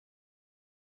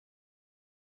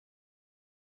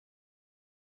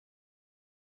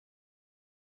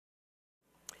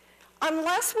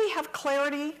unless we have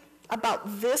clarity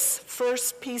about this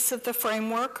first piece of the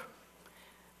framework,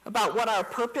 about what our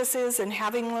purpose is in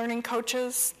having learning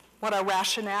coaches, what our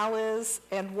rationale is,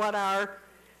 and what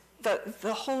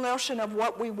the whole notion of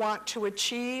what we want to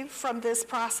achieve from this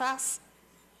process,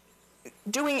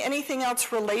 doing anything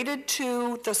else related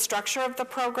to the structure of the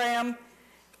program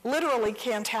literally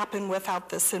can't happen without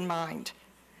this in mind.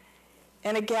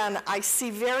 And again, I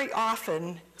see very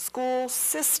often school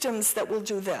systems that will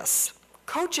do this.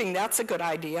 Coaching, that's a good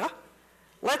idea.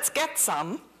 Let's get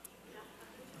some.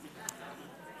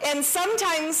 And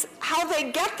sometimes how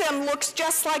they get them looks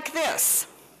just like this.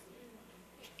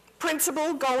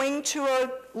 Principal going to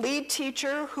a lead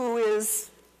teacher who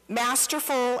is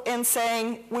masterful and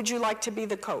saying, would you like to be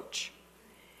the coach?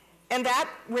 And that,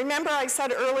 remember I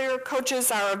said earlier,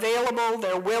 coaches are available,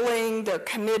 they're willing, they're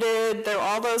committed, they're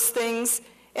all those things.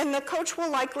 And the coach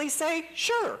will likely say,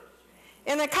 sure.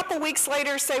 And a couple weeks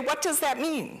later say, what does that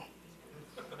mean?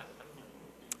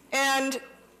 And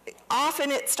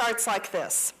often it starts like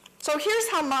this. So here's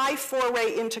how my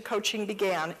foray into coaching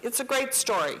began. It's a great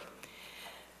story.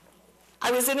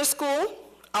 I was in a school,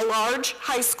 a large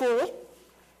high school.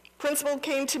 Principal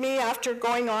came to me after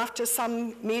going off to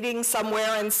some meeting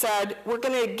somewhere and said, we're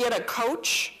going to get a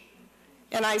coach.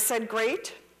 And I said,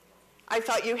 great. I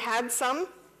thought you had some.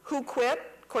 Who quit?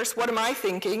 Of course, what am I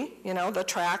thinking? You know, the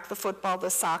track, the football,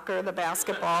 the soccer, the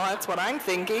basketball, that's what I'm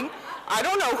thinking. I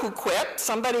don't know who quit.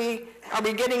 Somebody, are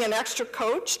we getting an extra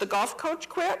coach? The golf coach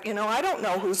quit? You know, I don't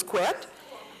know who's quit.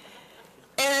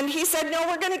 And he said, no,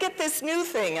 we're going to get this new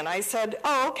thing. And I said,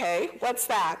 oh, okay, what's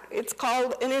that? It's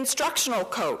called an instructional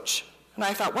coach. And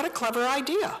I thought, what a clever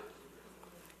idea.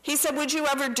 He said, would you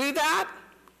ever do that?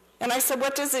 And I said,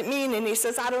 what does it mean? And he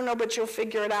says, I don't know, but you'll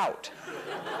figure it out.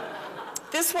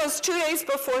 This was 2 days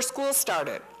before school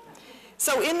started.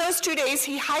 So in those 2 days,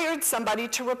 he hired somebody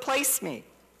to replace me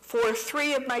for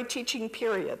 3 of my teaching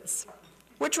periods,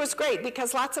 which was great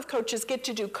because lots of coaches get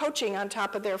to do coaching on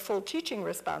top of their full teaching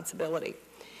responsibility.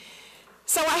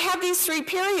 So I had these 3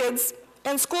 periods,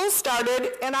 and school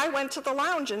started, and I went to the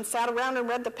lounge and sat around and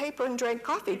read the paper and drank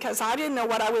coffee because I didn't know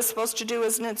what I was supposed to do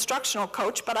as an instructional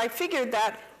coach, but I figured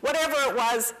that whatever it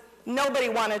was, nobody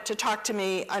wanted to talk to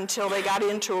me until they got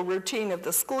into a routine of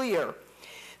the school year.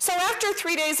 So after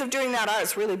 3 days of doing that, I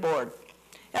was really bored.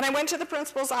 And I went to the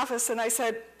principal's office and I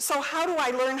said, so how do I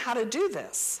learn how to do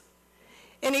this?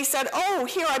 And he said, oh,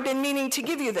 here, I've been meaning to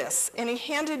give you this. And he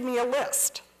handed me a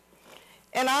list.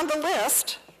 And on the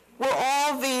list were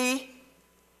all the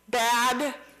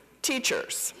bad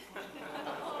teachers.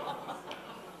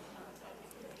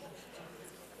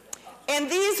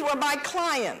 And these were my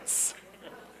clients.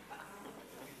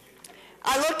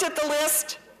 I looked at the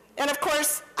list, and of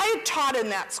course, I had taught in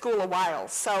that school a while,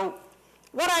 so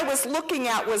what I was looking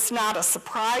at was not a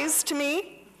surprise to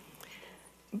me,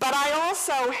 but I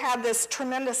also had this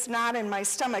tremendous knot in my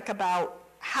stomach about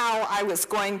how I was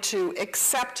going to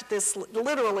accept this,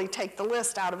 literally take the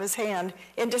list out of his hand,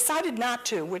 and decided not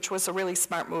to, which was a really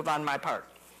smart move on my part.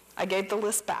 I gave the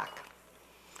list back.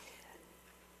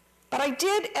 But I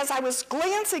did, as I was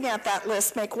glancing at that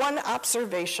list, make one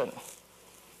observation.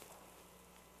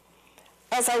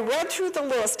 As I read through the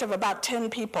list of about 10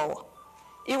 people,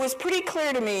 it was pretty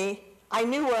clear to me I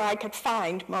knew where I could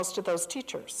find most of those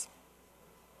teachers.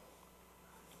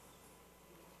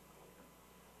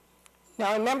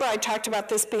 Now remember I talked about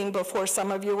this being before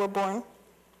some of you were born?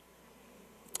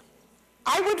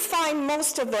 I would find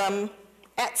most of them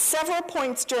at several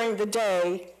points during the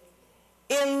day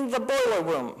in the boiler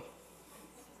room.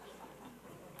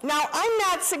 Now I'm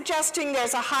not suggesting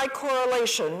there's a high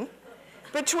correlation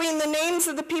between the names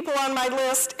of the people on my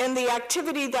list and the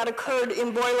activity that occurred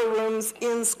in boiler rooms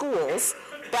in schools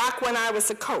back when I was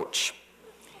a coach.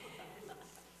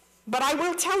 But I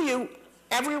will tell you,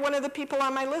 every one of the people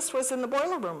on my list was in the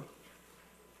boiler room.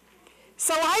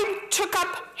 So I took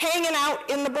up hanging out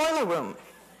in the boiler room.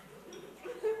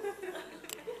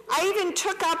 I even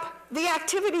took up the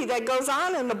activity that goes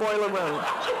on in the boiler room.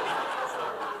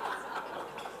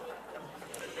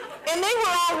 And they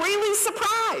were all really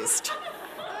surprised.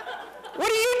 What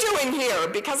are you doing here?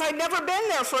 Because I'd never been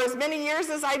there for as many years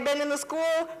as I'd been in the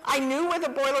school. I knew where the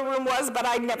boiler room was, but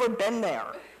I'd never been there.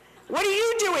 What are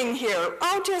you doing here?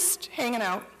 Oh, just hanging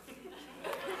out.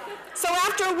 So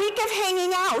after a week of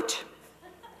hanging out,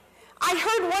 I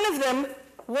heard one of them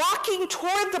walking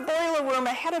toward the boiler room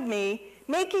ahead of me,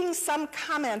 making some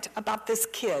comment about this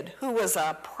kid who was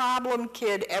a problem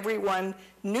kid. Everyone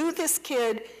knew this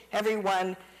kid.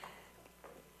 Everyone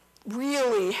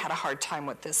really had a hard time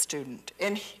with this student.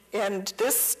 And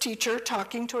this teacher,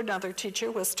 talking to another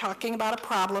teacher, was talking about a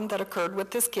problem that occurred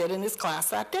with this kid in his class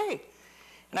that day.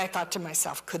 And I thought to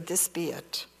myself, could this be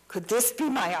it? Could this be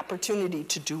my opportunity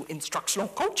to do instructional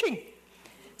coaching?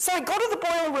 So I go to the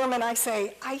boiler room and I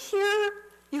say, I hear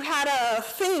you had a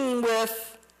thing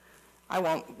with, I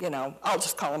won't, I'll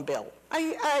just call him Bill.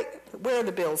 Where are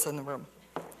the Bills in the room?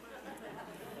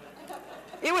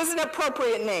 It was an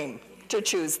appropriate name to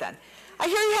choose then. I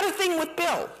hear you had a thing with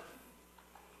Bill.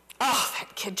 Oh,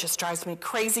 that kid just drives me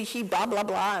crazy. He blah, blah,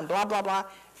 blah, and blah, blah, blah.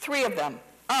 3 of them.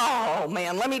 Oh,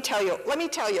 man, let me tell you.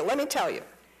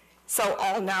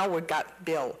 So now we've got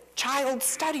Bill. Child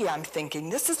study, I'm thinking.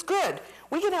 This is good.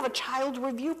 We can have a child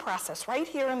review process right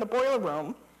here in the boiler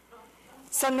room.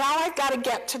 So now I've got to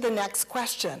get to the next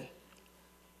question.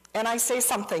 And I say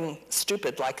something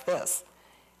stupid like this.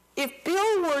 If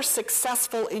Bill were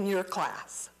successful in your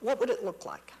class, what would it look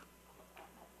like?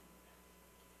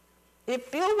 If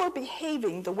Bill were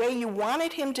behaving the way you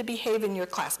wanted him to behave in your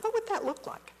class, what would that look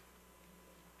like?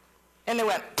 And they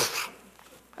went,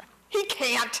 he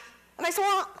can't. And I said,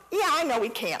 well, yeah, I know he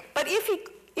can't. But if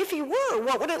he were,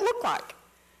 what would it look like?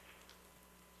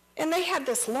 And they had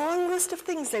this long list of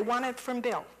things they wanted from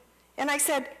Bill. And I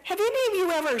said, have any of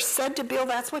you ever said to Bill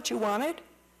that's what you wanted?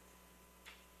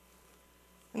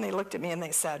 And they looked at me and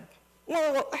they said,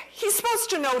 well, he's supposed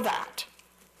to know that.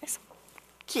 I said,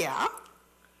 yeah.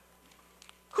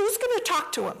 Who's going to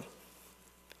talk to him?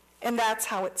 And that's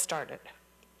how it started.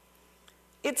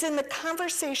 It's in the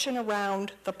conversation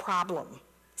around the problem.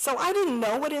 So I didn't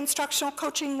know what instructional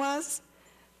coaching was,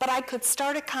 but I could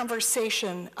start a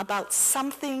conversation about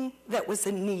something that was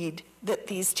a need that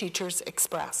these teachers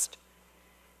expressed.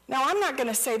 Now, I'm not going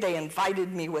to say they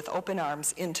invited me with open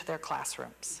arms into their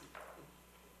classrooms.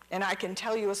 And I can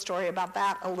tell you a story about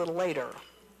that a little later,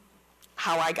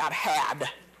 how I got had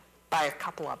by a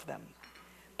couple of them.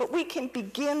 But we can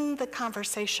begin the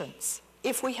conversations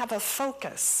if we have a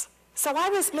focus. So I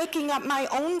was making up my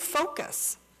own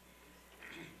focus.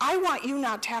 I want you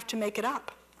not to have to make it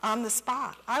up on the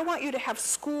spot. I want you to have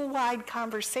school-wide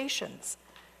conversations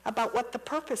about what the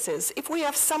purpose is. If we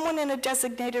have someone in a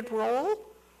designated role,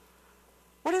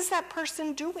 what is that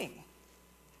person doing?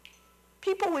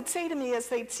 People would say to me as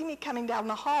they'd see me coming down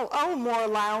the hall, oh, more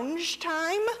lounge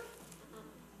time?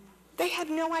 They had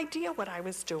no idea what I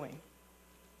was doing.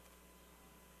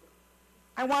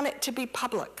 I want it to be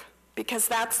public because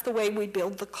that's the way we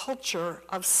build the culture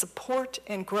of support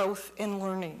and growth in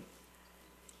learning.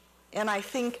 And I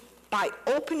think by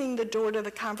opening the door to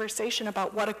the conversation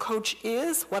about what a coach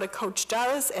is, what a coach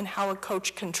does, and how a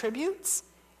coach contributes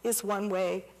is one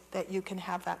way that you can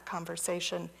have that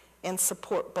conversation and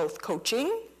support both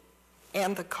coaching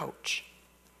and the coach.